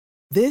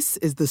This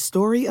is the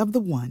story of the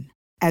one.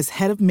 As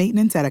head of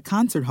maintenance at a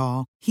concert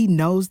hall, he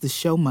knows the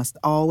show must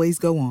always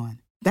go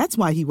on. That's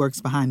why he works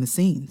behind the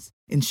scenes,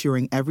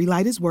 ensuring every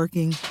light is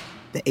working,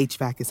 the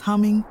HVAC is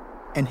humming,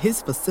 and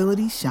his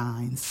facility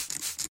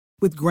shines.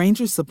 With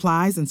Grainger's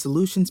supplies and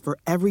solutions for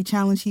every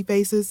challenge he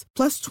faces,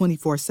 plus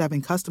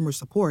 24/7 customer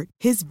support,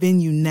 his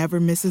venue never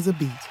misses a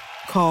beat.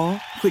 Call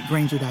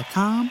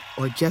quickgrainger.com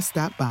or just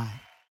stop by.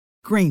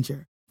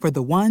 Grainger, for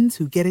the ones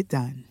who get it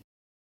done.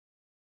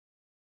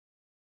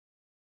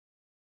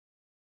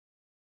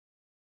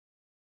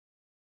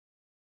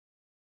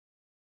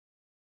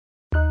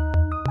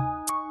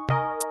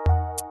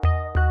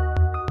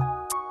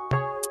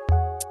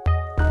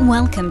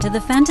 Welcome to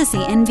the Fantasy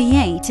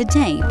NBA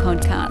Today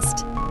podcast.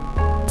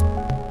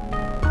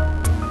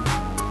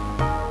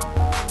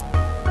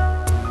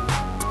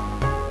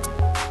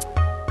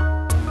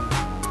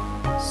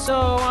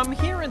 So I'm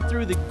hearing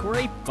through the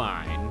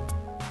grapevine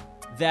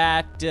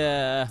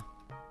that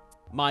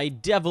my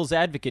devil's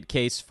advocate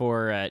case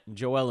for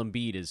Joel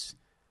Embiid is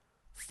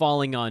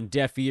falling on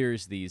deaf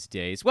ears these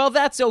days. Well,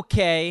 that's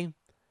okay.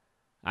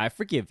 I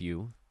forgive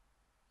you.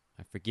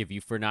 I forgive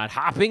you for not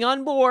hopping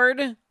on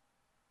board.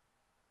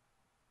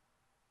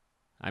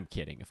 I'm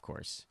kidding, of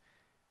course.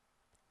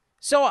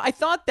 So I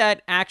thought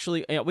that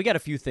actually, we got a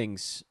few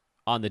things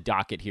on the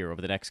docket here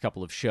over the next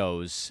couple of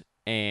shows,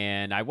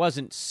 and I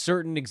wasn't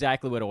certain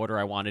exactly what order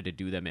I wanted to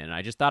do them in.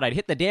 I just thought I'd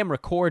hit the damn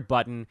record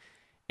button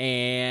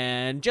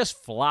and just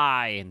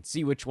fly and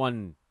see which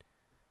one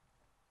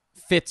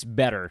fits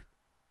better.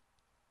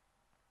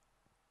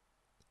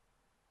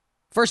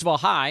 First of all,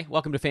 hi.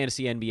 Welcome to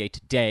Fantasy NBA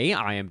Today.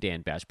 I am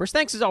Dan Vespers.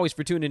 Thanks as always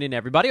for tuning in,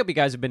 everybody. Hope you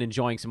guys have been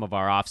enjoying some of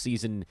our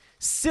off-season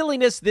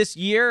silliness this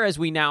year as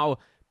we now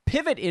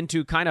pivot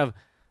into kind of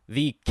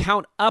the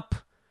count up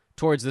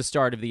towards the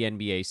start of the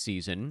NBA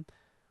season.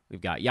 We've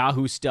got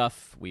Yahoo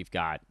stuff. We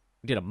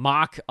did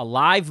a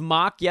live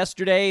mock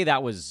yesterday.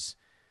 That was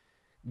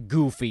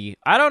goofy.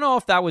 I don't know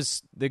if that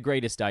was the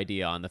greatest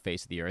idea on the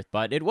face of the earth,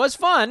 but it was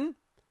fun.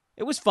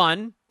 It was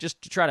fun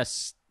just to try to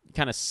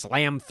kind of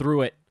slam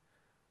through it.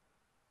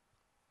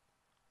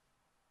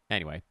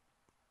 Anyway,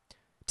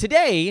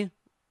 today,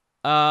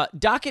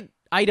 docket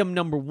item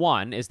number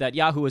 1 is that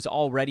Yahoo has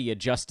already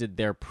adjusted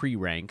their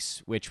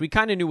pre-ranks, which we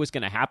kind of knew was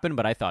going to happen,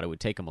 but I thought it would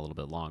take them a little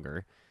bit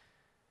longer.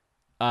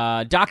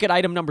 Docket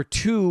item number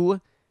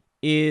 2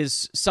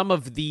 is some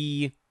of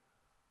the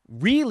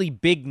really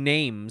big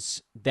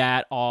names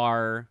that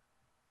are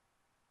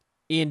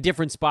in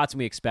different spots than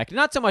we expected.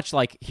 Not so much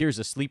like, here's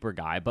a sleeper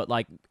guy, but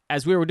like,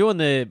 as we were doing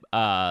the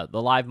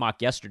live mock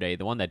yesterday,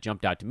 the one that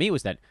jumped out to me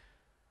was that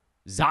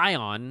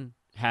Zion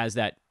has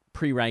that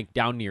pre-rank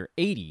down near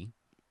 80.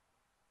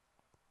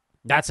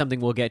 That's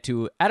something we'll get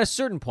to at a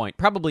certain point.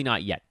 Probably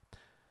not yet.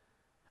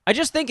 I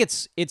just think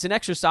it's an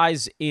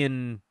exercise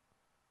in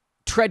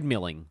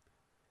treadmilling.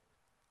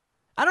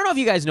 I don't know if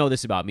you guys know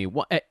this about me,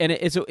 and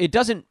it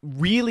doesn't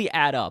really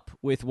add up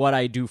with what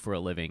I do for a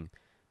living,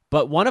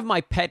 but one of my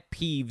pet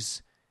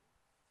peeves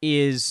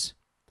is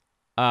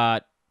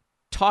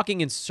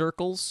talking in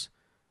circles,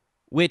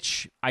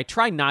 which I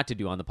try not to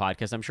do on the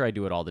podcast. I'm sure I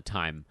do it all the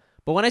time.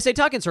 But when I say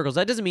talk in circles,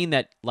 that doesn't mean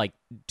that, like,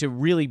 to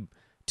really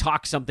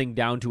talk something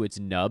down to its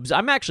nubs.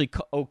 I'm actually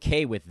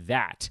okay with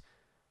that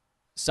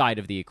side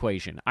of the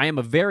equation. I am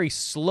a very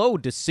slow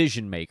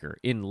decision maker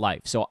in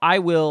life. So I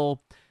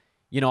will,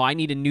 I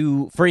need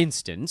for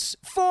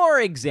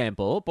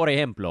example, por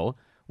ejemplo,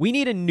 we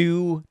need a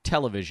new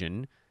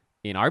television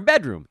in our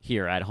bedroom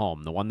here at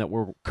home. The one that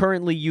we're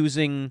currently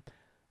using,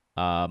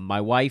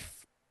 my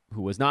wife,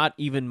 who was not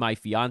even my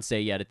fiance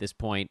yet at this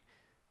point,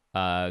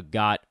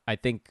 got, I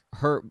think,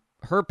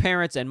 her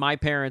parents and my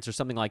parents or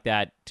something like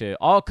that to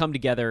all come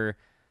together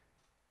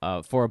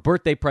for a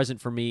birthday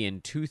present for me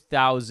in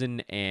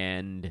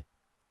 2009?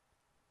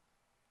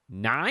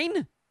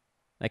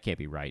 That can't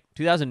be right.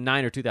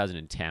 2009 or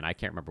 2010. I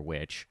can't remember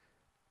which.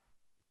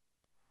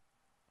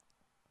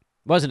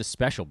 It wasn't a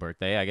special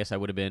birthday. I guess I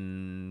would have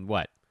been,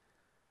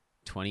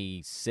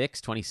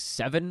 26,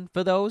 27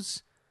 for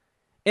those?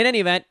 In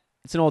any event,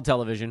 it's an old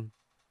television.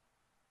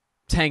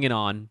 It's hanging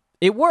on.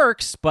 It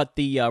works, but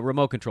the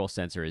remote control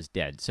sensor is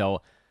dead.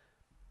 So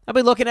I've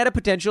been looking at a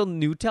potential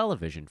new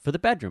television for the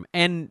bedroom.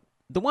 And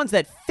the ones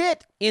that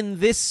fit in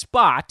this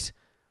spot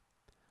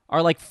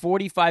are like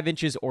 45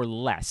 inches or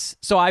less.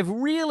 So I've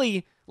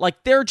really,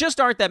 there just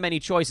aren't that many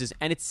choices,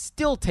 and it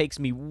still takes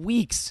me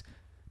weeks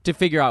to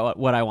figure out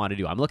what I want to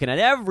do. I'm looking at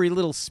every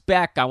little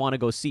spec. I want to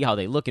go see how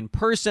they look in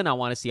person. I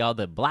want to see how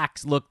the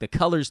blacks look, the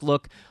colors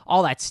look,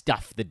 all that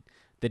stuff. The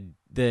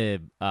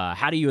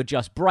how do you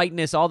adjust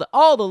brightness, all the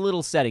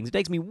little settings. It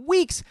takes me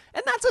weeks,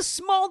 and that's a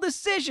small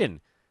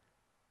decision.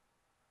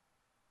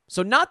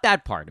 So not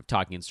that part of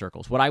talking in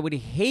circles. What I would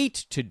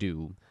hate to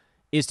do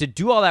is to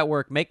do all that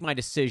work, make my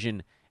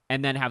decision,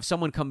 and then have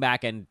someone come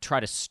back and try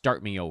to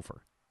start me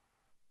over.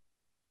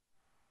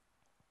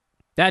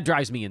 That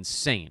drives me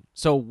insane.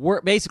 So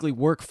basically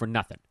work for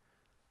nothing.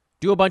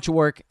 Do a bunch of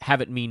work,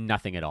 have it mean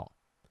nothing at all.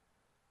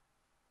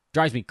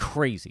 Drives me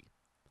crazy.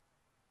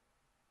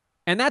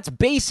 And that's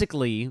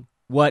basically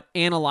what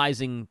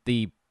analyzing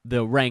the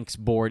ranks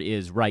board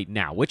is right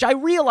now, which I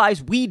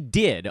realize we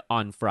did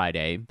on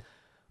Friday,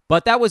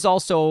 but that was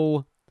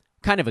also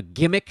kind of a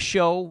gimmick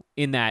show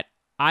in that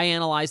I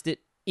analyzed it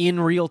in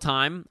real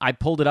time. I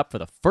pulled it up for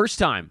the first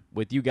time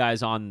with you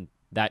guys on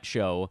that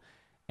show,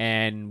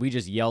 and we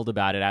just yelled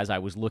about it as I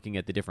was looking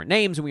at the different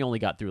names, and we only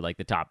got through like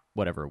the top,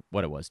 what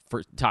it was,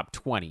 first top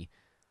 20.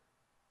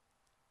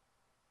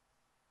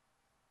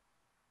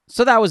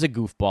 So that was a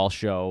goofball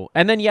show.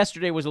 And then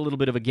yesterday was a little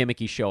bit of a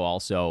gimmicky show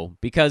also,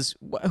 because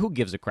who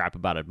gives a crap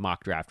about a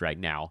mock draft right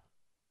now?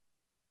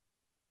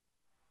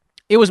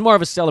 It was more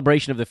of a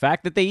celebration of the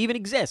fact that they even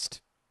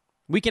exist.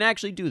 We can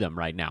actually do them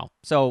right now.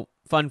 So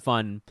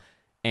fun,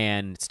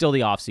 and it's still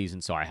the off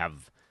season, so I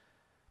have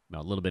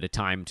a little bit of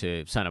time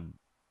to kind of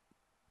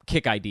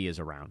kick ideas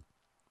around.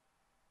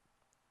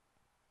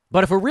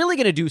 But if we're really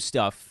going to do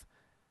stuff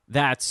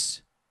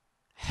that's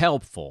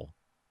helpful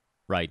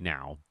right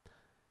now,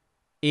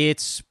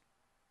 it's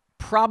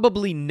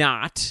probably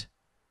not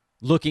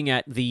looking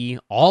at the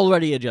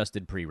already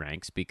adjusted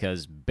pre-ranks,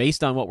 because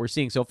based on what we're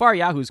seeing so far,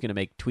 Yahoo's going to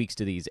make tweaks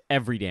to these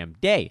every damn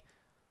day.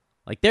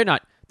 Like they're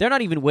not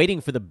even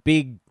waiting for the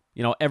big,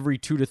 every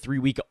 2 to 3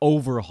 week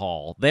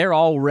overhaul. They're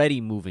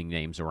already moving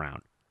names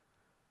around.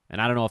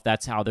 And I don't know if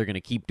that's how they're going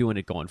to keep doing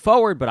it going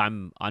forward, but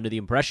I'm under the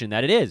impression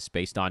that it is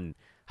based on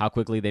how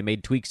quickly they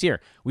made tweaks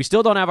here. We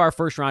still don't have our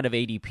first round of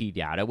ADP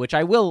data, which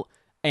I will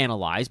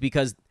analyze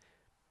because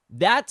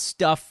that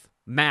stuff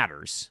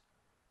matters.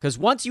 Because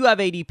once you have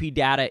ADP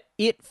data,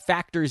 it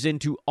factors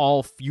into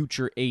all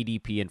future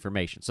ADP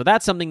information. So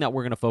that's something that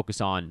we're going to focus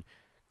on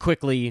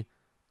quickly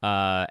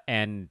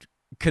and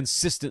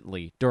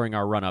consistently during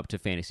our run-up to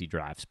fantasy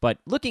drafts. But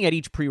looking at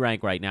each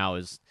pre-rank right now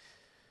is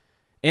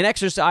an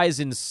exercise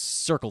in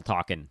circle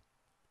talking.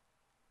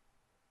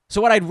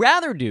 So what I'd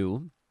rather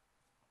do,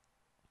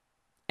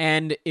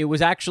 and it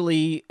was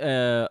actually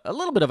a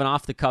little bit of an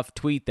off-the-cuff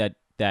tweet that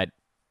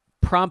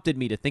prompted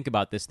me to think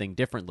about this thing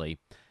differently,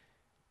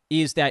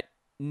 is that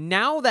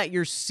now that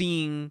you're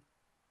seeing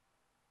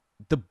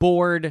the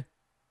board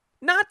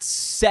not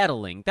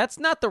settling, that's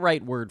not the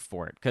right word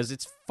for it, because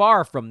it's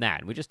far from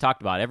that. We just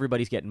talked about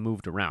everybody's getting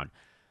moved around.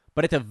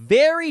 But at the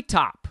very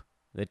top,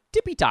 the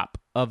tippy top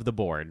of the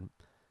board,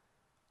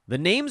 the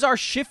names are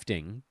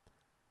shifting,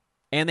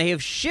 and they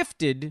have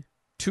shifted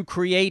to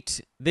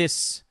create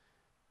this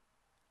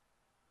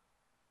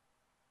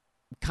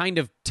kind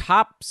of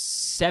top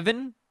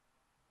 7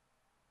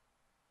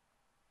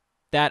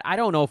 that I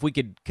don't know if we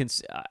could,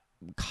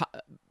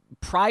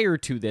 prior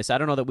to this, I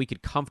don't know that we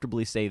could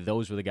comfortably say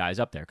those were the guys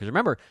up there. Because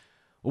remember,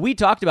 what we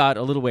talked about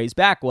a little ways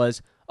back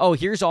was,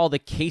 here's all the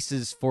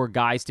cases for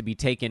guys to be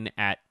taken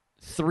at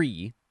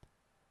 3,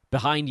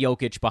 behind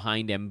Jokic,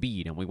 behind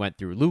Embiid. And we went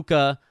through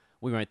Luka,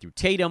 we went through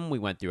Tatum, we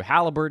went through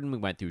Halliburton, we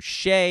went through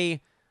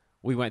Shea,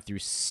 we went through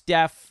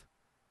Steph.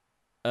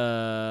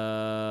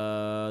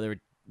 There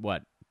were,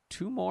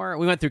 2 more?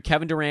 We went through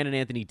Kevin Durant and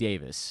Anthony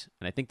Davis.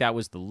 And I think that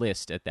was the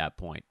list at that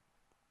point.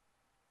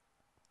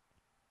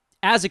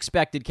 As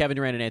expected, Kevin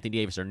Durant and Anthony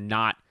Davis are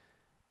not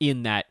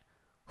in that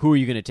who are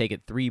you going to take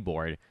at 3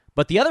 board.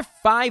 But the other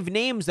 5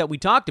 names that we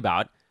talked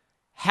about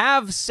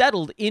have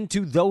settled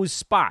into those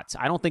spots.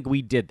 I don't think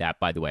we did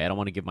that, by the way. I don't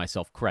want to give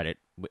myself credit.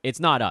 It's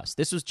not us.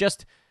 This was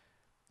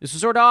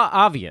sort of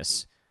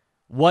obvious.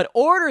 What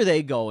order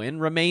they go in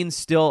remains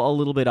still a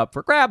little bit up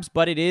for grabs,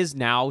 but it is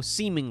now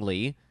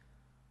seemingly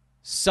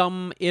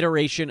some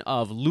iteration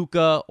of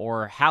Luka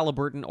or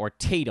Halliburton or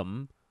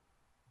Tatum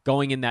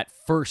going in that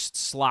first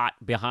slot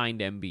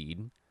behind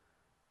Embiid.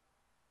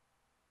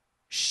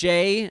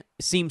 Shea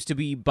seems to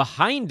be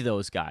behind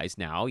those guys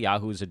now.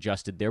 Yahoo's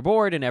adjusted their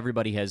board, and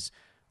everybody has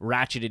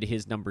ratcheted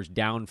his numbers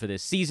down for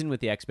this season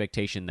with the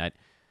expectation that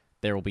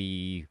there will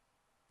be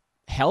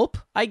help,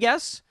 I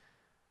guess.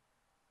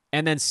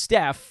 And then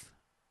Steph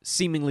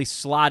seemingly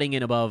slotting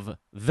in above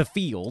the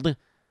field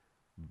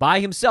by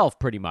himself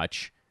pretty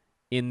much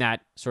in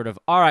that sort of,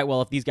 all right,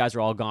 well, if these guys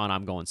are all gone,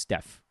 I'm going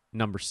Steph,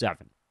 number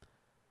 7.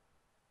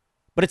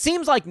 But it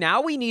seems like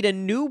now we need a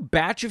new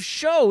batch of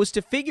shows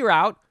to figure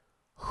out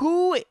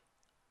who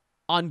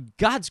on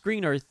God's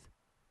green earth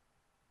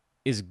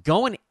is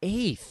going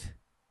 8th.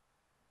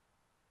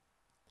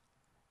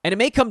 And it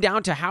may come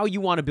down to how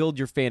you want to build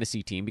your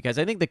fantasy team, because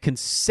I think the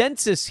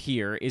consensus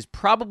here is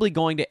probably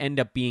going to end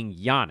up being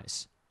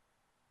Giannis,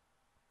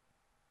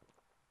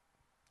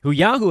 who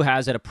Yahoo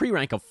has at a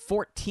pre-rank of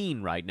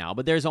 14 right now,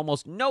 but there's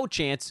almost no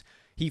chance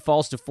he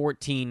falls to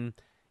 14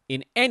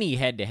 in any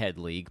head-to-head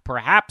league.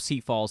 Perhaps he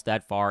falls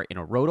that far in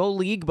a Roto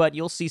league, but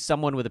you'll see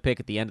someone with a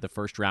pick at the end of the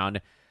first round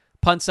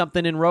punt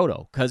something in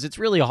Roto, because it's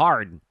really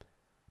hard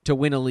to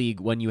win a league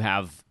when you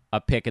have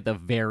a pick at the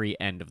very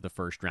end of the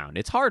first round.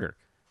 It's harder.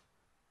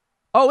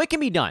 It can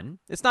be done.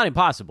 It's not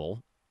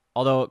impossible.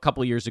 Although a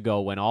couple of years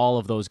ago, when all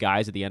of those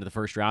guys at the end of the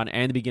first round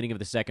and the beginning of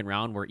the second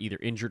round were either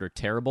injured or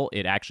terrible,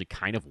 it actually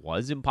kind of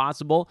was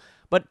impossible.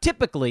 But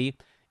typically,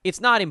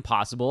 it's not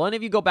impossible. And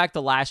if you go back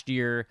to last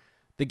year,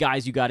 the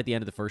guys you got at the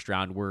end of the first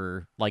round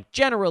were,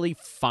 generally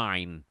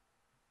fine.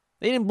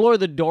 They didn't blow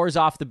the doors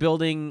off the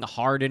building.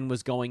 Harden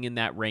was going in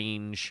that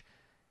range.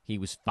 He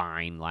was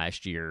fine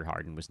last year.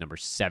 Harden was number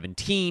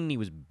 17. He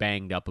was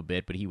banged up a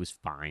bit, but he was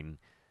fine.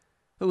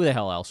 Who the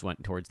hell else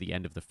went towards the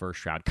end of the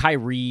first round?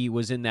 Kyrie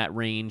was in that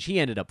range. He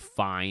ended up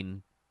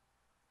fine.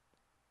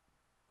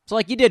 So,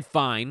 you did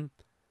fine.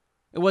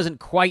 It wasn't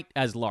quite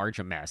as large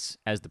a mess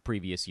as the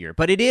previous year,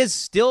 but it is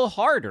still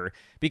harder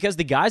because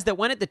the guys that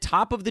went at the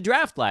top of the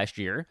draft last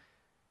year,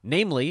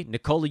 namely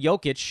Nikola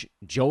Jokic,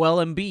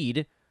 Joel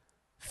Embiid,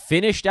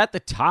 finished at the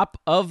top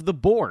of the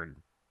board.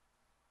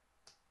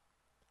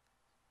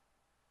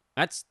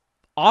 That's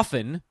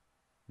often,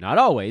 not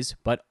always,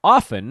 but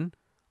often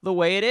the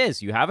way it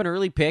is. You have an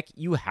early pick,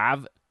 you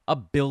have a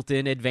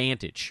built-in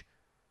advantage.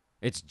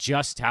 It's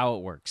just how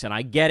it works. And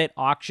I get it,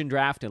 auction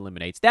draft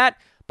eliminates that,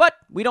 but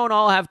we don't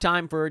all have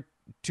time for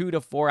 2 to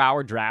 4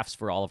 hour drafts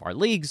for all of our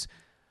leagues.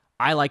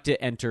 I like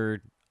to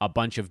enter a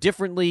bunch of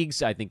different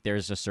leagues. I think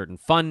there's a certain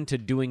fun to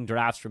doing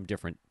drafts from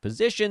different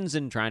positions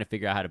and trying to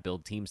figure out how to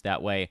build teams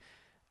that way.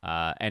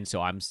 And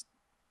so I'm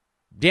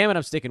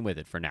sticking with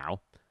it for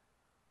now.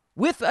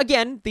 With,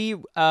 again, the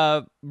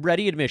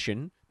ready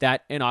admission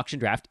that an auction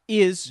draft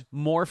is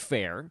more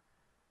fair.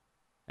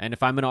 And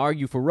if I'm going to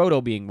argue for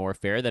Roto being more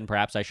fair, then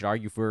perhaps I should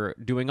argue for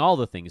doing all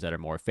the things that are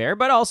more fair.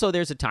 But also,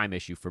 there's a time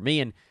issue for me.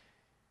 And,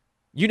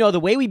 the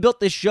way we built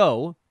this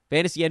show,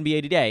 Fantasy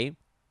NBA Today,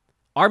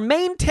 our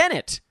main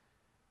tenet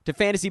to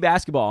fantasy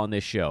basketball on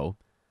this show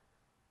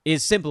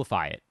is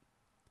simplify it.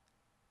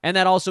 And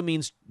that also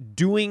means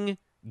getting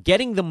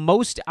the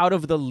most out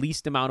of the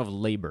least amount of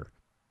labor,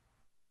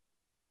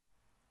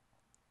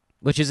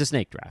 which is a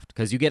snake draft,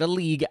 because you get a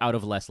league out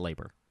of less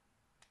labor.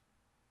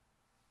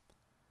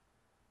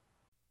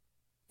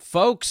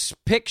 Folks,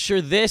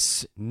 picture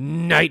this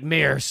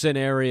nightmare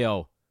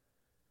scenario.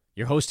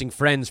 You're hosting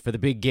friends for the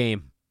big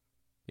game.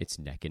 It's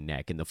neck and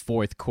neck in the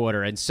fourth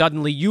quarter, and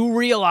suddenly you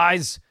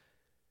realize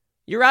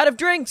you're out of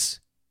drinks.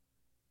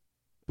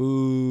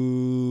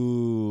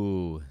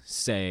 Boo,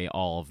 say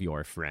all of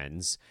your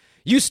friends.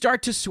 You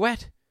start to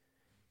sweat.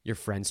 Your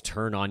friends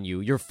turn on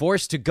you. You're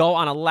forced to go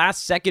on a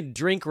last-second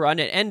drink run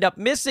and end up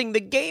missing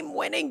the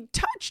game-winning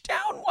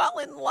touchdown while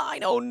in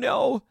line. Oh,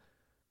 no.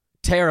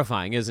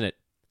 Terrifying, isn't it?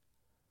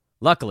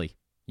 Luckily,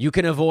 you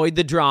can avoid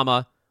the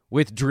drama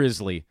with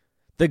Drizzly,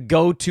 the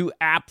go-to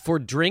app for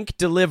drink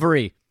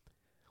delivery.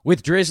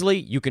 With Drizzly,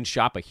 you can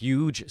shop a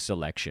huge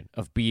selection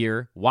of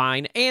beer,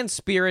 wine, and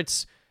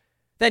spirits,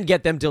 then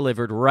get them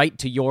delivered right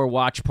to your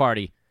watch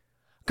party.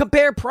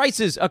 Compare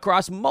prices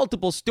across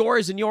multiple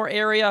stores in your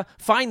area,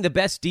 find the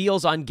best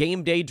deals on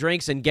game day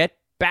drinks, and get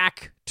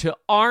back to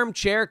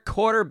armchair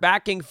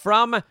quarterbacking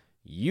from,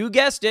 you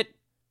guessed it,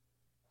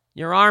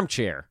 your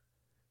armchair.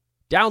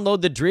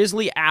 Download the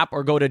Drizzly app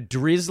or go to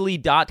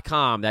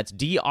drizzly.com. That's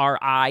DRIZLY.com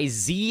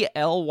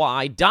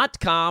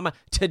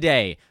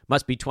today.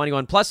 Must be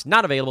 21 plus,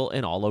 not available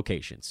in all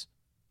locations.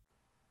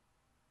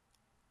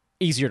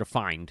 Easier to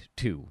find,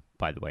 too,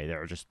 by the way.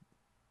 There are just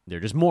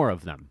more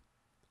of them.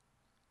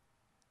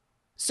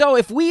 So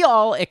if we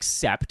all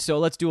accept, so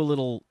let's do a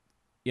little,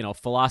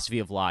 philosophy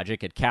of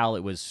logic. At Cal,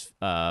 it was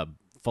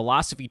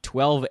Philosophy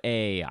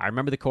 12A. I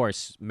remember the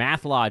course,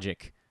 Math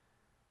Logic.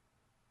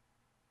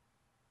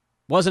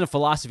 Wasn't a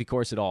philosophy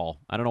course at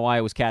all. I don't know why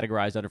it was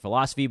categorized under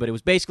philosophy, but it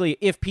was basically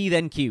if P,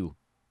 then Q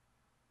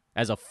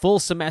as a full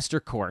semester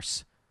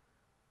course.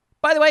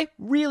 By the way,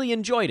 really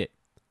enjoyed it.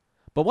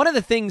 But one of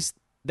the things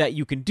that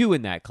you can do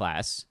in that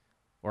class,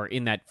 or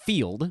in that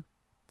field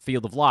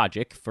of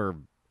logic for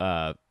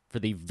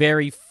the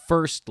very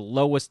first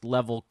lowest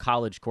level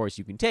college course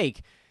you can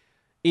take,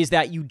 is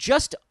that you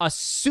just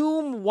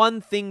assume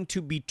one thing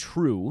to be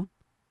true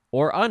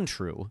or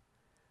untrue,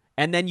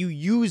 and then you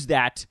use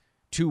that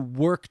to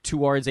work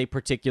towards a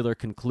particular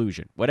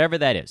conclusion, whatever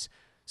that is.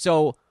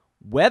 So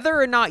whether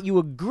or not you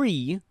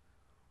agree,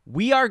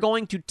 we are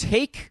going to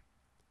take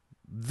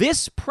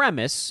this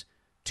premise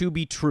to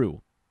be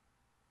true.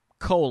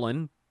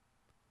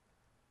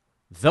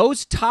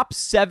 Those top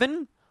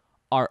 7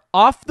 are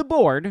off the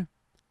board,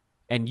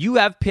 and you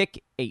have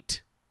pick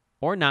 8,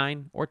 or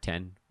 9, or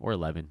 10, or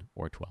 11,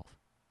 or 12.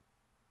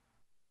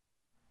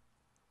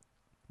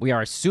 We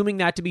are assuming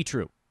that to be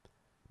true.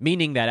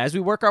 Meaning that as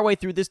we work our way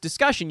through this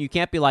discussion, you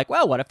can't be like,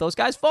 well, what if those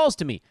guys falls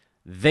to me?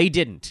 They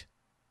didn't.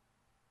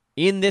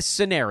 In this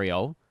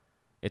scenario,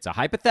 it's a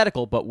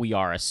hypothetical, but we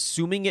are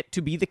assuming it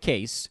to be the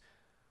case.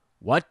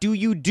 What do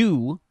you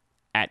do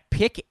at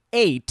pick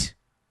 8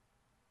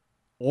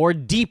 or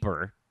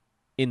deeper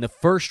in the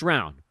first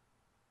round?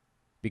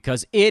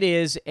 Because it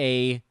is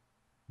a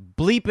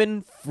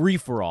bleeping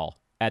free-for-all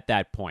at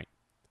that point.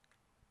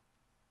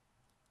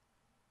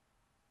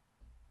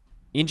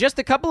 In just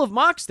a couple of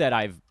mocks that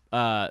I've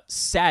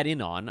sat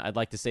in on, I'd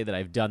like to say that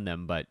I've done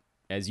them, but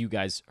as you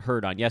guys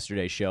heard on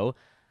yesterday's show,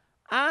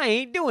 I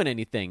ain't doing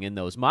anything in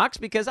those mocks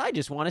because I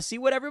just want to see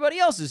what everybody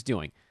else is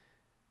doing.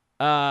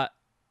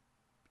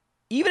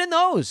 Even in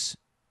those,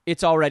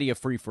 it's already a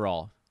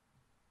free-for-all.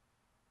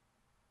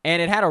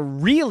 And it had a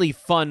really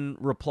fun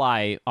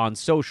reply on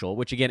social,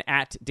 which again,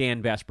 at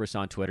Dan Besbris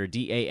on Twitter,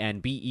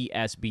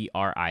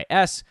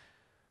 DanBesbris.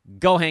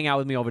 Go hang out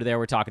with me over there.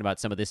 We're talking about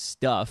some of this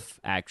stuff,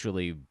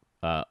 actually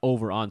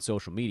over on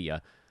social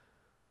media.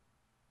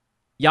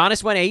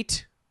 Giannis went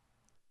 8,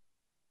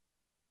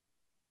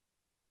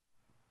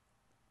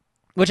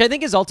 which I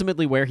think is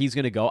ultimately where he's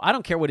going to go. I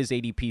don't care what his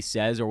ADP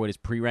says or what his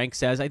pre-rank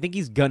says. I think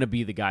he's going to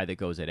be the guy that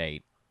goes at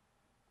 8.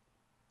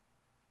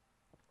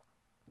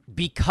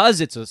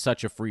 Because it's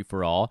such a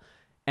free-for-all.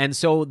 And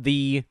so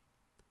the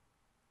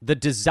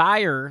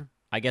desire,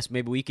 I guess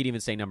maybe we could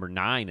even say number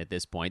 9 at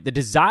this point, the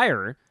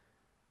desire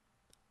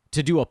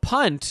to do a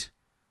punt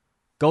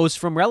goes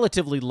from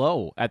relatively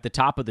low at the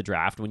top of the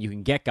draft when you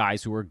can get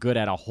guys who are good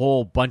at a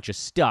whole bunch of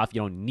stuff,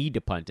 you don't need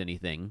to punt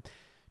anything,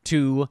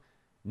 to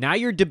now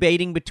you're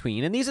debating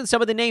between, and these are some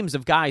of the names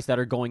of guys that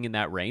are going in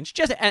that range,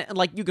 just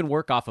like you can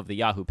work off of the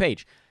Yahoo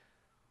page.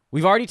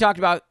 We've already talked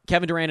about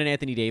Kevin Durant and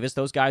Anthony Davis.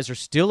 Those guys are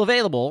still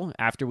available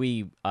after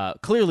we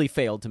clearly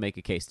failed to make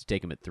a case to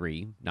take them at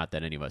 3. Not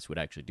that any of us would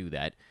actually do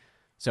that.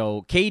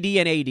 So KD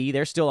and AD,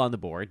 they're still on the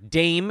board.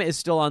 Dame is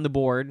still on the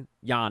board.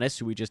 Giannis,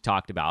 who we just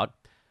talked about.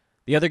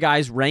 The other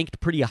guys ranked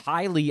pretty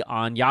highly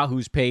on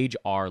Yahoo's page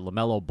are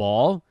LaMelo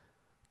Ball,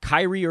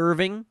 Kyrie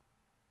Irving,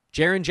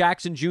 Jaren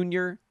Jackson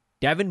Jr.,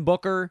 Devin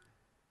Booker,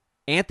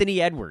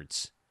 Anthony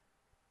Edwards.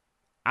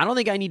 I don't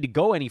think I need to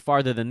go any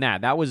farther than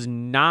that. That was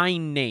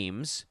 9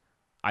 names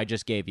I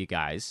just gave you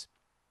guys,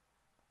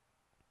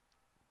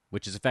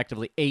 which is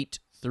effectively 8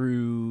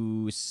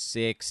 through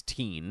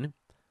 16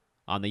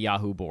 on the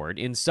Yahoo board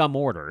in some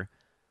order.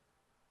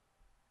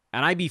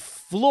 And I'd be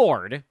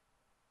floored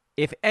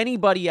if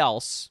anybody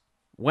else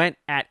went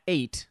at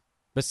 8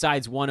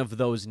 besides one of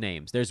those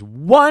names. There's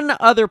one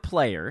other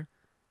player.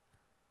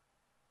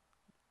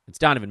 It's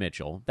Donovan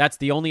Mitchell. That's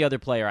the only other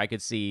player I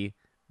could see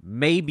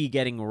maybe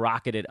getting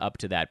rocketed up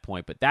to that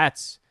point, but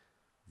that's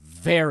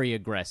very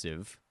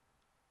aggressive,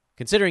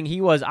 considering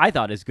he was, I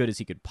thought, as good as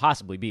he could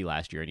possibly be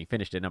last year, and he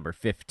finished at number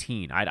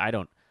 15.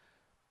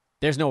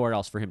 There's nowhere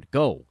else for him to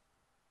go.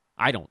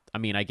 I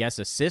guess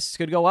assists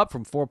could go up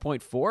from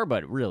 4.4,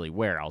 but really,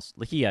 where else?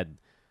 He had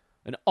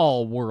an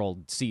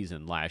all-world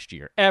season last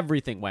year.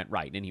 Everything went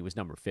right, and he was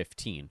number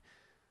 15.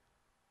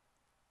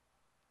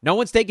 No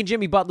one's taking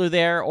Jimmy Butler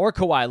there or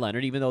Kawhi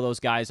Leonard, even though those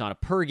guys on a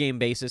per-game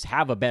basis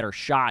have a better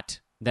shot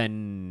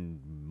than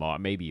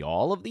maybe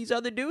all of these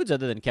other dudes,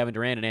 other than Kevin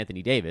Durant and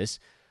Anthony Davis.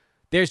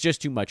 There's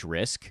just too much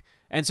risk.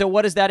 And so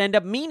what does that end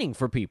up meaning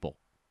for people?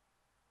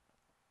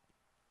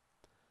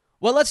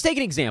 Well, let's take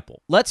an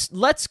example.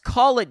 Let's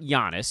call it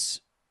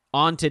Giannis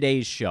on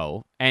today's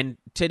show. And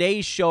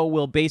today's show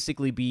will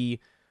basically be,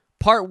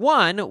 part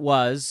 1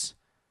 was,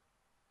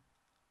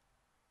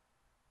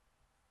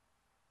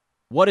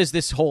 what is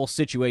this whole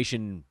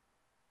situation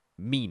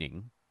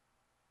meaning?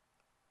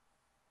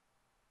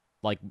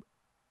 Like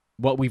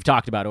what we've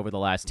talked about over the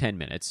last 10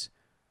 minutes.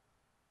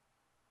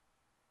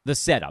 The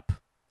setup.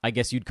 I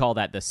guess you'd call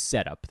that the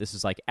setup. This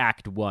is like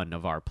Act 1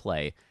 of our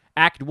play.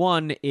 Act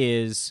 1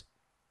 is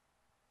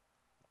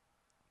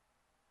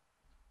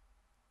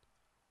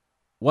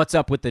what's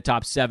up with the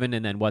top 7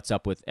 and then what's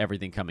up with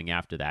everything coming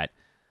after that.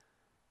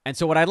 And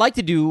so what I'd like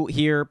to do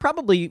here,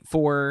 probably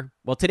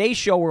today's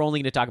show, we're only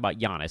going to talk about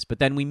Giannis, but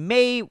then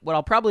what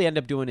I'll probably end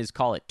up doing is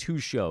call it 2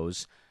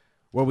 shows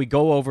where we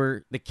go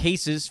over the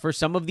cases for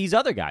some of these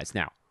other guys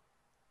now.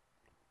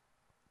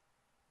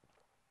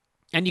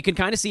 And you can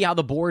kind of see how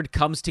the board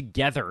comes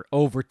together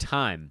over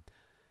time.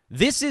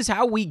 This is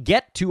how we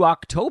get to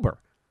October.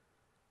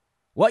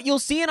 What you'll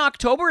see in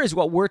October is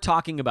what we're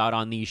talking about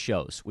on these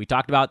shows. We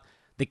talked about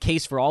the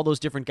case for all those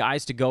different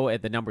guys to go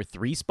at the number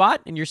 3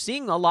 spot, and you're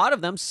seeing a lot of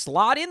them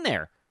slot in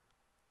there.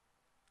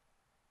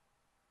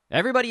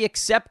 Everybody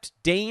except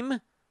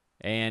Dame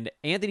and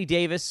Anthony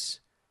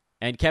Davis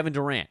and Kevin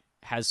Durant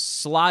has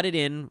slotted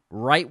in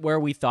right where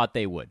we thought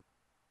they would.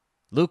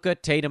 Luka,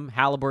 Tatum,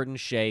 Halliburton,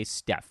 Shea,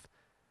 Steph.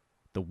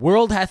 The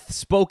world hath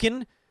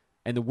spoken,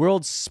 and the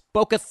world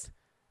spoketh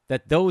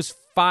that those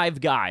 5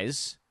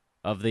 guys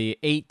of the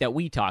 8 that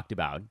we talked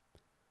about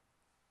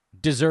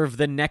deserve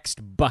the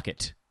next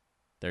bucket.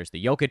 There's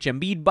the Jokic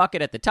Embiid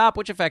bucket at the top,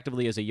 which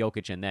effectively is a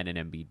Jokic and then an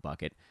Embiid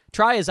bucket.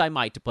 Try as I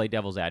might to play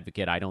devil's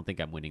advocate, I don't think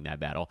I'm winning that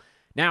battle.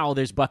 Now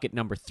there's bucket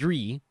number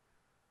 3,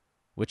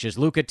 which is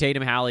Luka,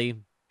 Tatum, Hallie,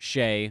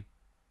 Shea,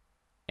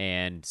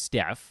 and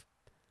Steph.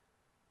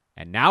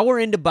 And now we're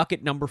into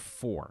bucket number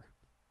 4,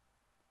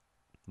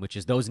 which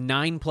is those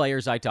 9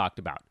 players I talked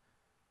about.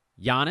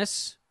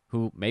 Giannis,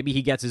 who maybe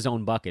he gets his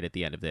own bucket at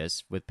the end of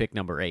this with pick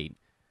number 8.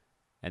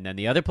 And then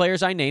the other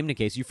players I named, in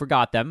case you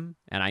forgot them,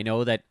 and I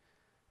know that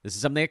this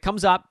is something that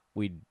comes up.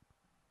 We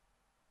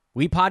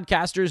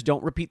podcasters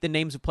don't repeat the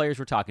names of players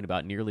we're talking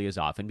about nearly as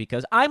often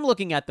because I'm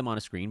looking at them on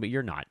a screen, but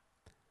you're not.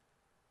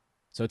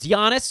 So it's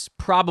Giannis,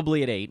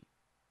 probably at 8.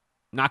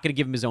 Not going to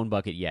give him his own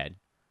bucket yet.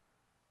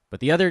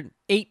 But the other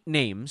 8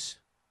 names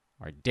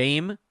are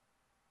Dame,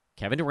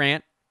 Kevin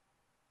Durant,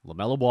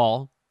 LaMelo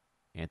Ball,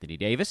 Anthony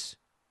Davis,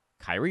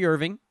 Kyrie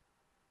Irving,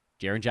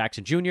 Jaren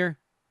Jackson Jr.,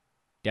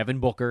 Devin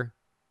Booker,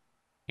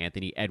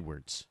 Anthony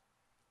Edwards.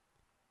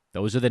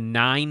 Those are the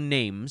 9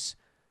 names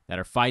that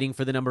are fighting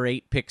for the number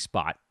 8 pick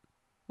spot,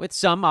 with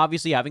some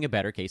obviously having a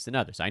better case than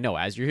others. I know,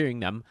 as you're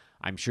hearing them,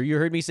 I'm sure you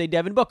heard me say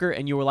Devin Booker,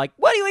 and you were like,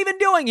 what are you even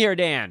doing here,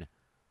 Dan?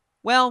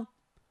 Well,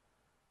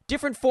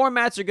 different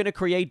formats are going to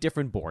create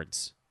different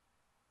boards.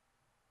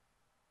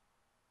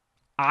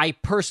 I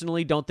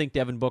personally don't think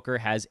Devin Booker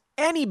has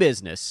any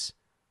business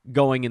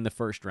going in the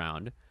first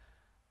round.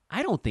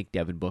 I don't think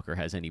Devin Booker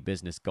has any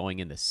business going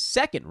in the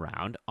second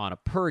round on a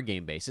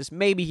per-game basis.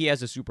 Maybe he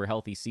has a super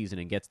healthy season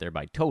and gets there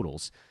by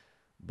totals,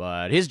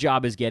 but his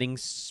job is getting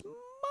smaller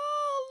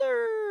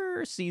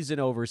season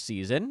over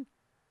season.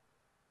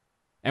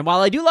 And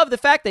while I do love the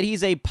fact that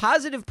he's a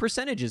positive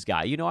percentages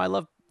guy, you know, I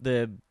love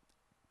the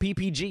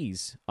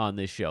PPGs on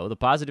this show, the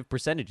positive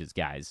percentages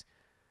guys.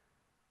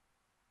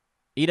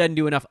 He doesn't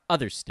do enough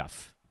other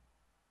stuff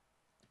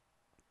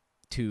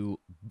to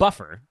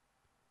buffer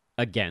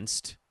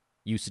against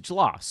usage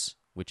loss,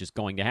 which is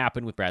going to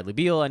happen with Bradley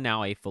Beal and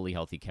now a fully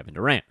healthy Kevin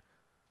Durant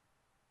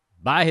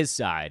by his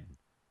side.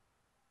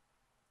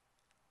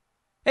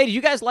 Hey, did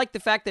you guys like the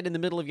fact that in the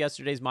middle of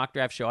yesterday's mock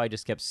draft show, I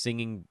just kept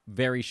singing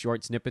very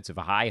short snippets of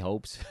High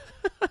Hopes?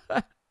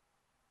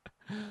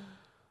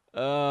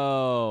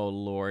 Oh,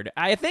 Lord.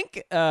 I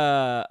think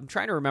I'm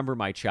trying to remember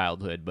my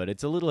childhood, but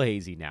it's a little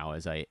hazy now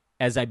as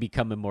I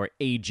become a more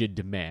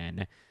aged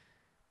man.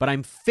 But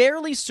I'm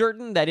fairly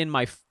certain that in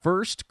my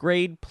first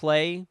grade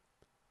play,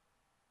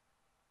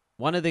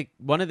 there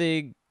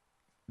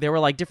were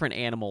like different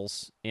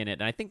animals in it,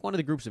 and I think one of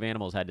the groups of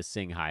animals had to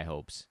sing High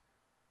Hopes.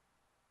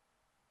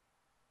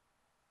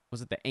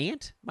 Was it the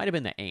ant? Might have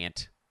been the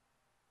ant.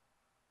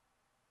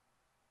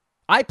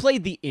 I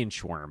played the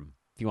inchworm,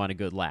 if you want a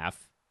good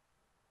laugh.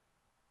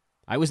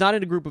 I was not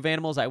in a group of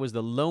animals. I was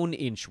the lone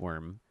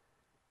inchworm.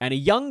 And a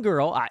young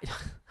girl, I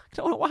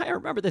don't know why I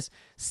remember this,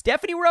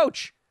 Stephanie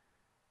Roach,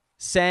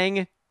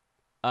 sang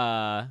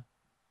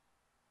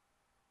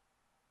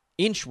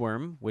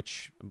Inchworm,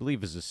 which I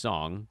believe is a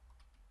song.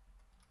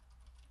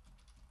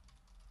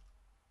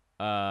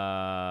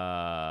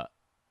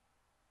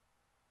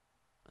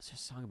 Is there a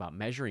song about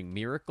measuring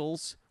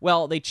miracles?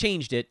 Well, they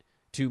changed it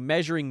to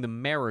Measuring the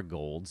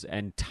Marigolds,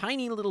 and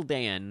tiny little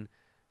Dan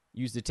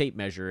used a tape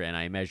measure, and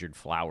I measured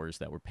flowers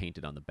that were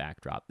painted on the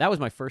backdrop. That was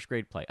my first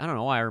grade play. I don't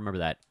know why I remember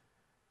that.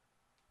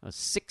 I was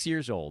 6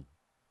 years old.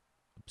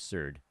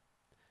 Absurd.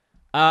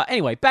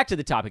 Anyway, back to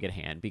the topic at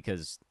hand,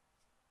 because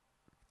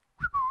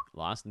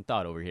lost in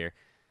thought over here.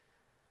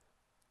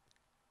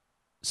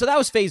 So that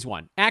was phase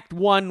one. Act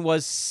one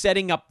was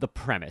setting up the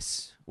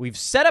premise. We've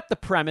set up the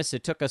premise.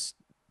 It took us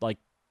like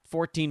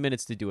 14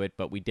 minutes to do it,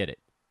 but we did it.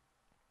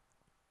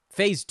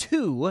 Phase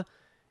two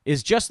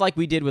is just like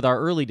we did with our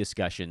early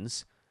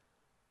discussions.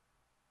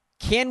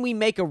 Can we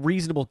make a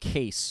reasonable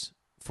case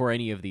for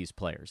any of these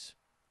players?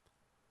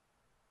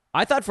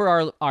 I thought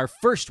for our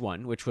first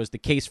one, which was the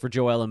case for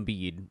Joel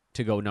Embiid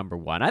to go number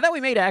one, I thought we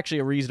made actually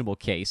a reasonable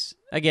case.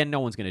 Again, no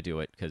one's going to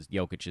do it because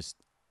Jokic is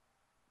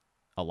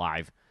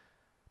alive.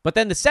 But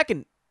then the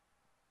second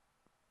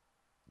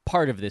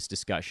part of this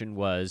discussion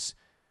was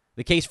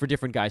the case for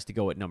different guys to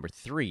go at number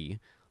three.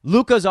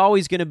 Luka's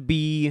always going to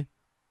be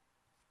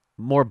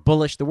more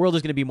bullish. The world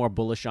is going to be more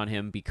bullish on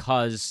him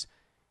because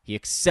he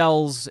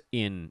excels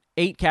in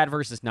 8-cat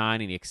versus 9,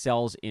 and he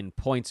excels in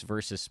points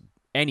versus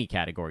any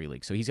category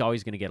league. So he's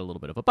always going to get a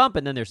little bit of a bump,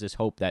 and then there's this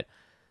hope that,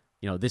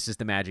 you know, this is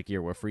the magic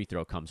year where free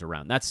throw comes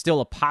around. That's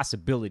still a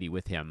possibility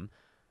with him,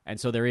 and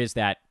so there is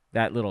that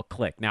little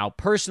click. Now,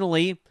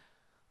 personally,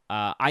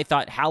 I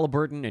thought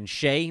Halliburton and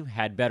Shea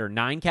had better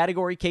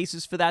 9-category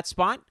cases for that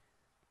spot.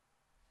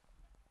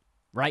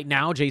 Right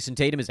now, Jason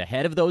Tatum is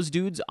ahead of those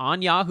dudes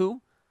on Yahoo.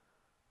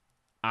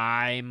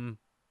 I'm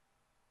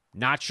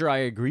not sure I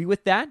agree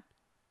with that.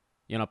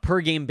 You know,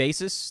 per game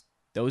basis,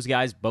 those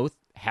guys both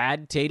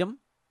had Tatum.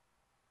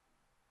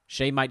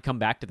 Shea might come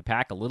back to the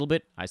pack a little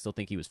bit. I still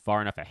think he was far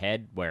enough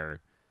ahead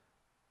where,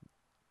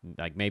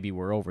 like, maybe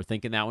we're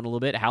overthinking that one a little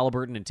bit.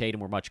 Halliburton and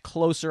Tatum were much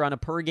closer on a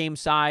per-game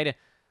side.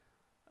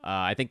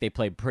 I think they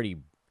played pretty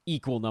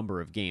equal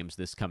number of games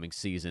this coming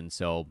season,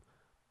 so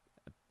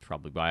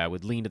probably why I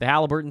would lean to the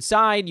Halliburton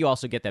side. You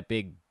also get that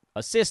big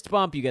assist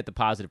bump. You get the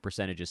positive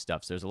percentages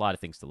stuff, so there's a lot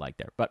of things to like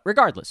there. But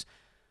regardless,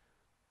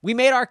 we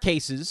made our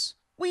cases.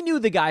 We knew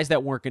the guys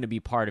that weren't going to be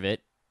part of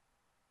it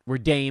were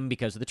Dame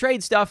because of the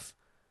trade stuff,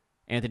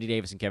 Anthony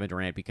Davis and Kevin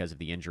Durant because of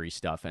the injury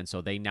stuff, and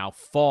so they now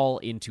fall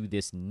into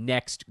this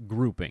next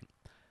grouping.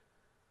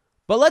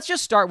 But let's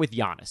just start with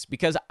Giannis,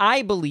 because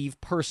I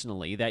believe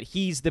personally that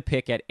he's the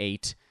pick at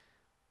 8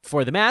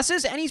 for the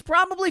masses, and he's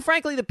probably,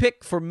 frankly, the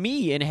pick for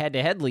me in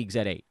head-to-head leagues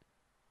at 8.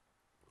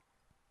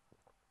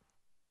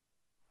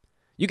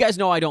 You guys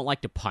know I don't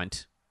like to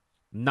punt.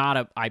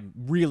 I'm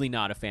really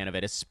not a fan of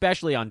it,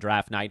 especially on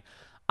draft night.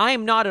 I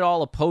am not at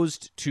all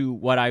opposed to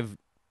what I've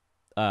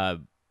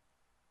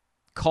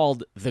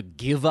called the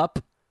give up,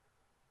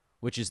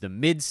 which is the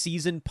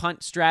mid-season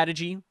punt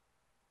strategy.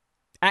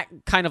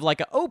 Kind of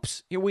like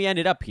oops, here we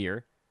ended up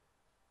here.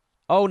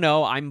 Oh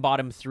no, I'm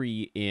bottom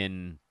 3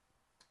 in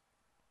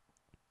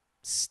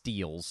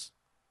steals.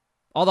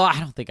 Although I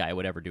don't think I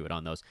would ever do it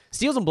on those.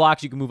 Steals and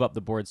blocks, you can move up the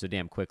board so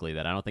damn quickly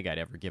that I don't think I'd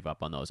ever give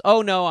up on those.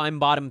 Oh no, I'm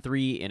bottom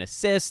 3 in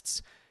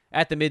assists.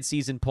 at the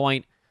midseason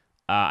point,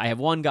 I have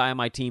one guy on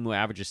my team who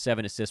averages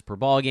 7 assists per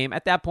ball game.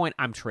 At that point,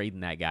 I'm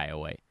trading that guy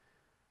away.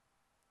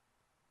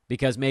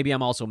 Because maybe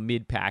I'm also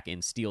mid-pack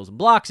in steals and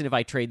blocks, and if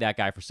I trade that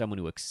guy for someone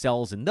who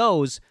excels in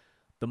those,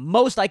 the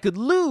most I could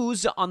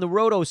lose on the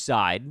roto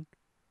side,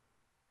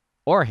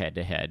 or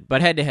head-to-head,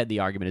 but head-to-head the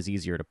argument is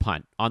easier to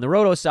punt. On the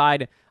roto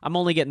side, I'm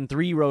only getting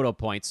 3 roto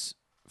points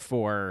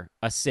for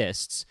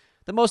assists.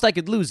 The most I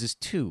could lose is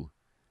 2.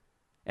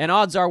 And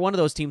odds are one of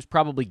those teams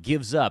probably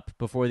gives up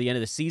before the end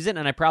of the season,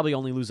 and I probably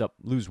only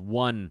lose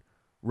 1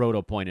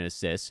 roto point in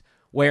assists,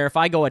 where if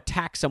I go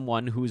attack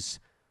someone who's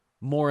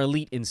more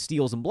elite in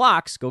steals and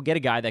blocks, go get a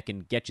guy that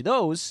can get you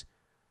those.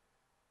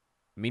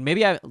 I mean,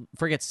 maybe I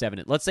forget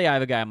 7. Let's say I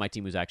have a guy on my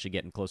team who's actually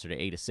getting closer to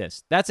 8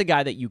 assists. That's a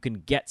guy that you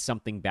can get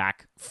something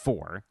back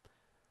for.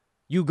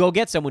 You go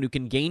get someone who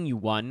can gain you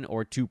 1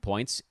 or 2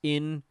 points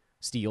in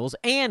steals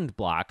and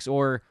blocks,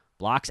 or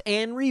blocks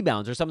and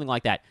rebounds, or something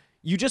like that.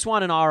 You just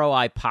want an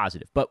ROI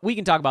positive. But we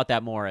can talk about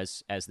that more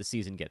as the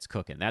season gets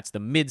cooking. That's the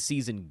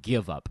mid-season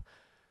give-up.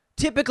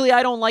 Typically,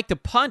 I don't like to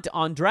punt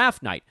on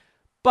draft night,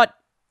 but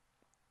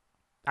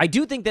I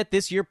do think that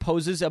this year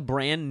poses a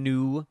brand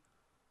new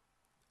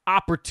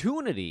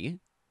opportunity,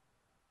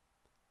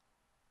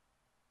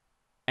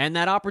 and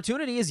that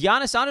opportunity is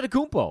Giannis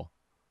Antetokounmpo,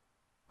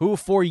 who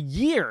for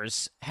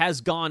years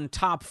has gone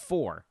top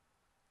 4.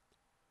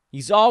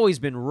 He's always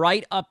been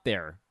right up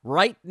there,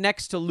 right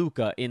next to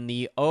Luka in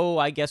the,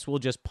 I guess we'll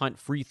just punt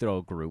free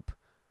throw group.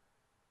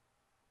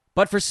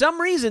 But for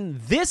some reason,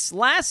 this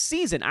last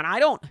season, and I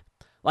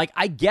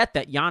get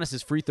that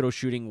Giannis's free throw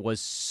shooting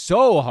was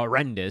so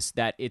horrendous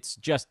that it's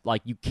just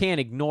like you can't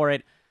ignore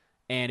it.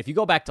 And if you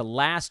go back to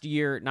last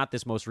year, not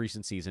this most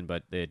recent season,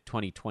 but the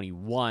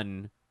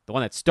 2021, the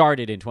one that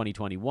started in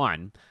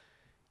 2021,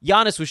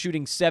 Giannis was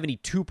shooting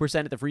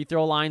 72% at the free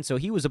throw line, so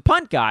he was a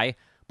punt guy,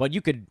 but you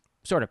could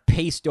sort of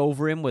paste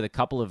over him with a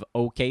couple of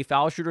okay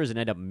foul shooters and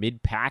end up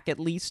mid-pack at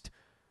least,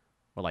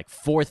 or like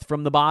 4th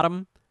from the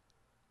bottom.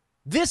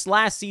 This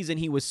last season,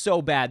 he was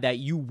so bad that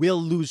you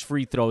will lose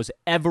free throws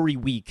every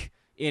week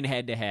in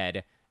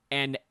head-to-head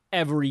and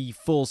every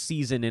full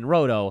season in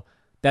Roto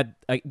that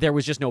there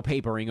was just no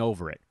papering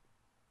over it.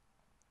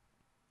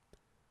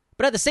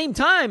 But at the same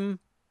time,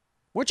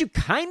 weren't you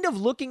kind of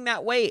looking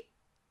that way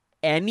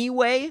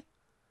anyway?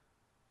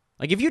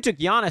 Like, if you took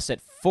Giannis at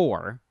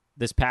 4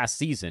 this past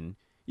season,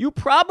 you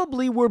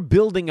probably were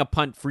building a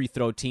punt free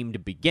throw team to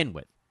begin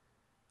with.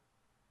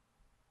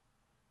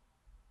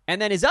 And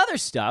then his other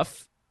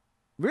stuff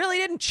really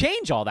didn't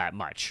change all that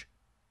much.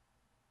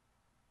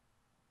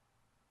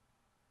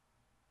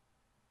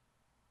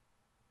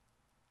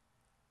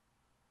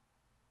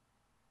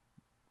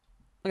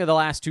 Look at the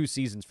last 2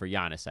 seasons for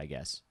Giannis, I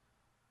guess.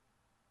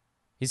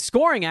 His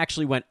scoring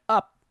actually went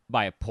up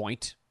by a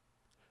point,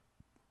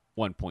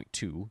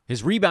 1.2.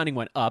 His rebounding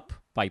went up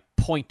by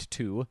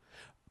 0.2.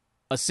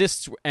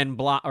 Assists were down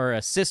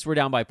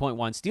by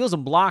 0.1. Steals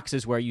and blocks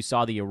is where you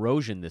saw the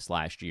erosion this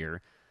last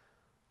year,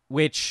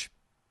 which,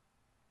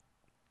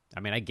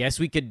 I mean, I guess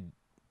we could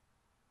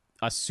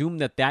assume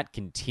that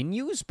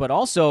continues, but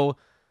also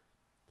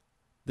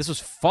this was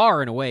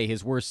far and away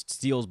his worst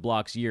steals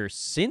blocks year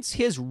since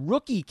his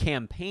rookie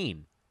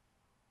campaign.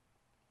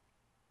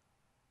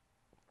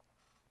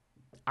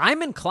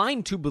 I'm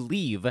inclined to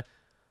believe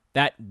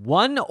that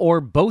one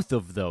or both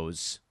of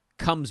those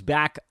comes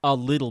back a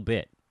little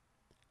bit.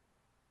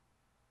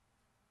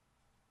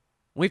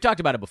 We've talked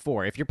about it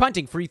before. If you're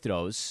punting free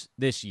throws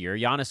this year,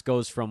 Giannis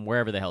goes from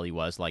wherever the hell he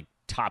was, like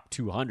top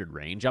 200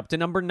 range, up to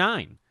number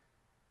 9.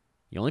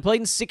 He only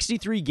played in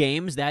 63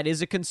 games. That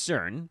is a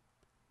concern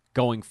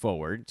going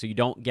forward, so you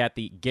don't get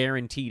the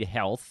guaranteed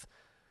health.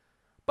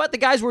 But the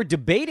guys we're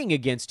debating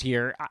against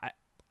here,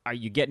 are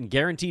you getting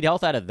guaranteed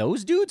health out of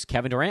those dudes?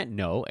 Kevin Durant?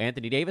 No.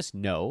 Anthony Davis?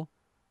 No.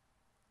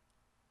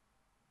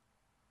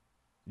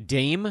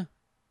 Dame?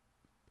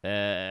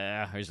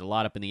 There's a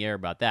lot up in the air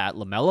about that.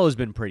 LaMelo's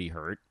been pretty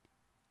hurt.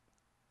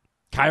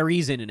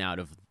 Kyrie's in and out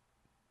of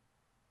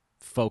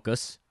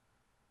focus.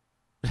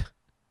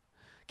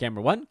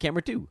 Camera 1,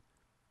 camera 2.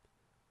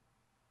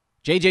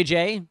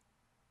 JJJ,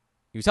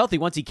 he was healthy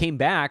once he came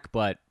back,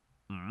 but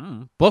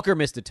Booker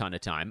missed a ton of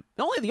time.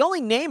 The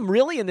only name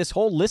really in this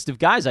whole list of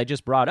guys I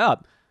just brought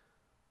up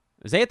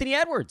is Anthony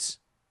Edwards.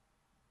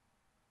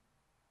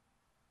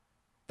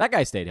 That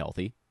guy stayed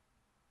healthy.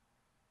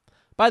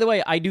 By the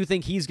way, I do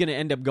think he's going to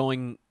end up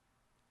going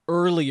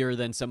earlier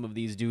than some of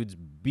these dudes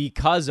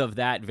because of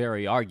that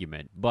very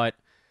argument. But,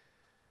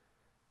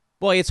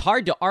 boy, it's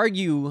hard to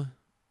argue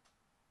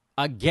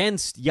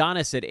against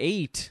Giannis at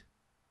 8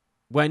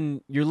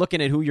 when you're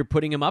looking at who you're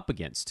putting him up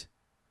against.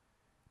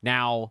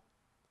 Now,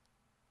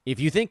 if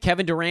you think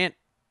Kevin Durant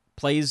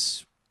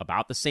plays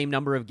about the same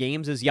number of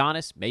games as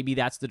Giannis, maybe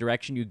that's the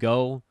direction you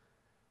go.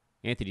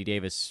 Anthony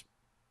Davis,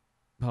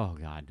 oh,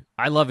 God.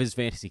 I love his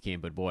fantasy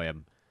game, but, boy,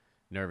 I'm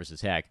nervous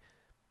as heck.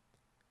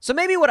 So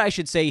maybe what I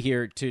should say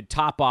here to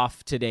top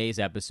off today's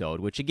episode,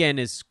 which again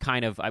is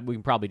kind of, we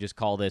can probably just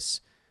call this,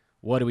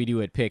 what do we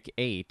do at pick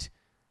 8,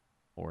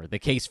 or the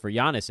case for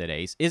Giannis at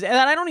ace, is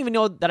that I don't even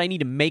know that I need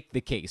to make the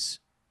case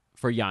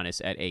for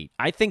Giannis at 8.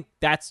 I think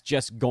that's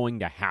just going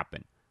to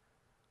happen.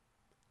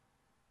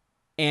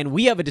 And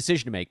we have a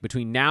decision to make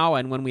between now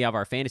and when we have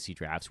our fantasy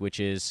drafts, which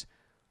is,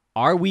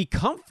 are we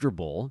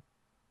comfortable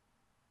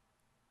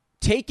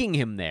taking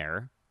him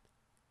there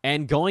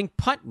and going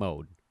punt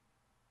mode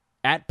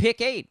at pick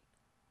 8?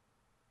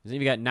 So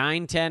you've got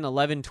 9, 10,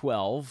 11,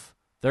 12,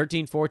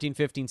 13, 14,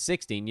 15,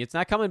 16. It's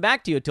not coming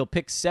back to you until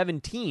pick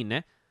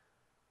 17.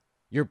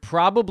 You're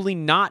probably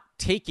not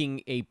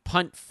taking a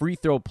punt free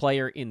throw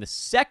player in the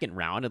second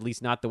round, at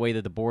least not the way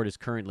that the board is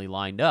currently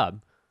lined up.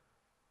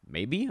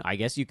 Maybe. I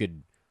guess you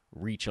could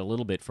reach a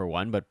little bit for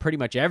one, but pretty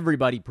much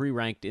everybody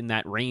pre-ranked in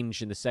that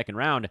range in the second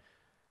round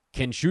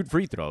can shoot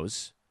free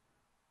throws.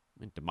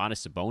 And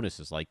Domantas Sabonis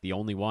is like the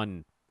only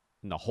one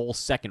in the whole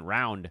second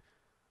round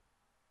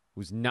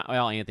who's not,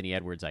 well, Anthony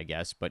Edwards, I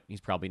guess, but he's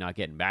probably not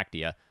getting back to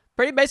you.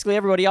 Pretty basically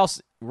everybody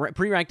else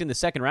pre-ranked in the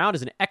second round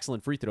is an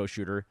excellent free throw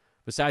shooter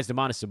besides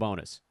Domantas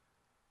Sabonis.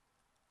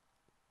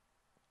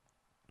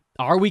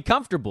 Are we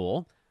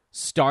comfortable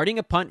starting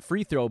a punt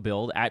free throw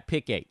build at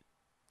pick 8?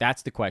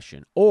 That's the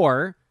question.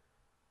 Or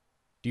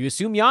do you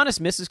assume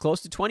Giannis misses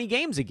close to 20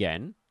 games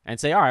again and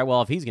say, all right,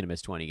 well, if he's going to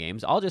miss 20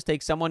 games, I'll just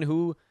take someone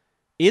who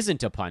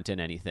isn't a punt in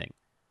anything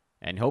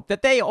and hope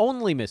that they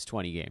only miss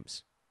 20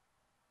 games?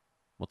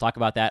 We'll talk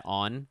about that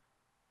on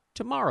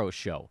tomorrow's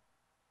show.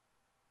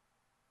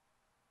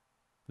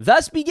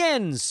 Thus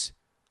begins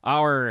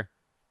our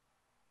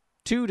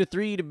 2 to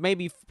 3 to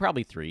maybe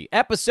probably 3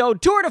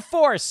 episode tour de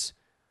force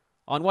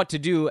on what to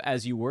do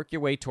as you work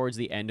your way towards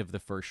the end of the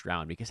first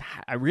round, because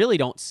I really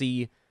don't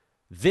see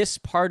this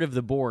part of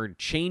the board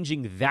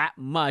changing that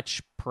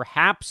much,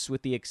 perhaps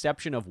with the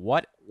exception of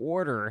what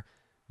order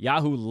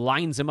Yahoo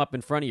lines them up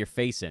in front of your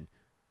face in.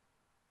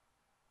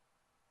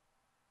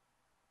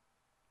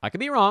 I could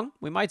be wrong.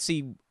 We might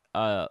see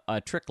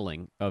a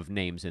trickling of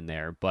names in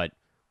there, but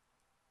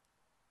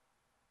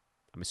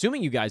I'm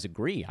assuming you guys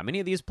agree. How many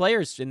of these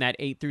players in that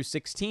 8 through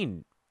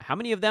 16, how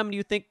many of them do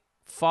you think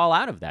fall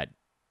out of that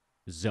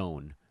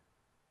zone?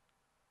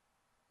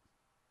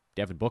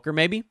 Devin Booker,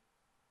 maybe?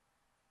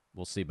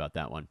 We'll see about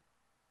that one.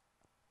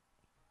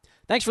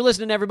 Thanks for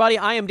listening, everybody.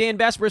 I am Dan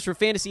Besbris for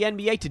Fantasy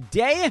NBA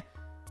today.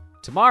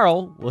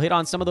 Tomorrow, we'll hit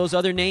on some of those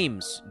other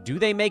names. Do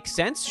they make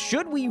sense?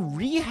 Should we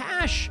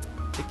rehash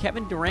the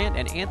Kevin Durant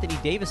and Anthony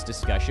Davis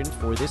discussion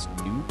for this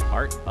new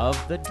part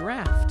of the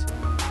draft?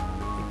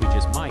 I think we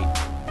just might.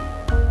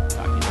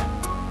 Talk to you then.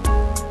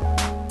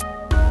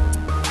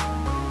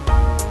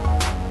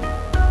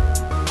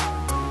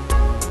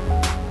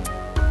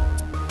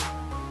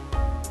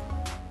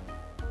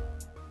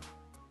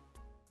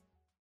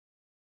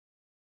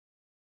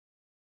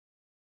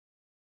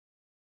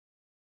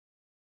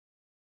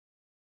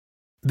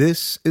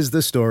 This is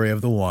the story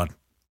of the one.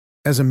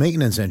 As a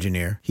maintenance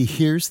engineer, he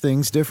hears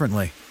things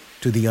differently.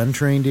 To the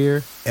untrained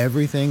ear,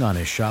 everything on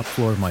his shop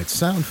floor might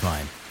sound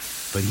fine,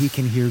 but he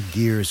can hear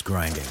gears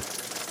grinding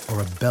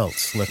or a belt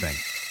slipping.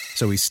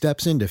 So he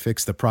steps in to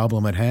fix the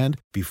problem at hand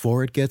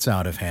before it gets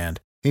out of hand.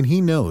 And he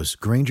knows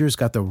Grainger's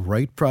got the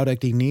right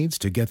product he needs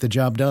to get the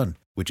job done,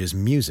 which is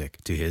music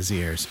to his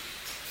ears.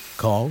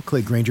 Call,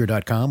 click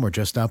Grainger.com, or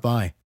just stop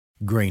by.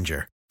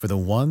 Grainger, for the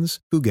ones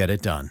who get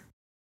it done.